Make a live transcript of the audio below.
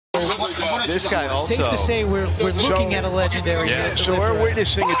This guy also. Safe to say we're looking at a legendary. Yeah. So we're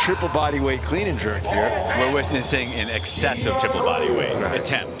witnessing a triple body weight clean and jerk here. We're witnessing an excessive triple body weight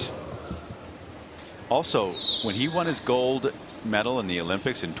attempt. Also, when he won his gold medal in the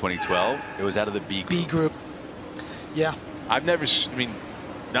Olympics in 2012, it was out of the B group. B group. Yeah. I've never, I mean,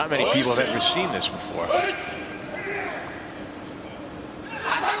 not many people have ever seen this before.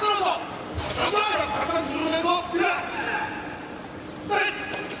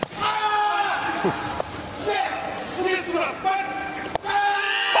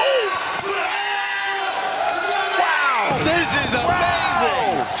 This is amazing!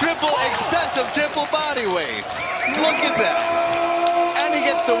 Excessive triple body weight. Look at that. And he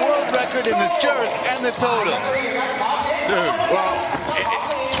gets the world record in the jerk and the total. Dude, well,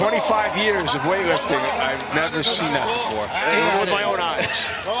 25 years of weightlifting, I've never seen that before. With my own eyes.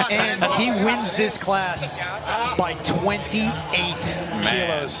 And he wins this class by 28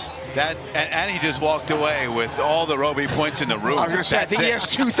 kilos. And he just walked away with all the Roby points in the room. I was going to say, I think he has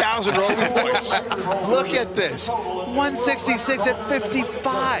 2,000 Roby points. Look at this. 166 at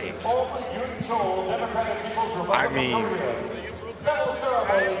 55. I mean.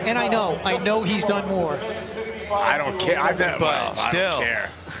 And I know he's done more. I don't care. I don't care.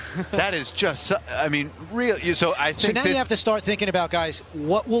 That is just, I mean, real. So I think. So now you have to start thinking about, guys,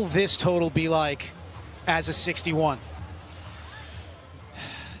 what will this total be like as a 61?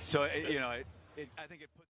 So, you know, I think it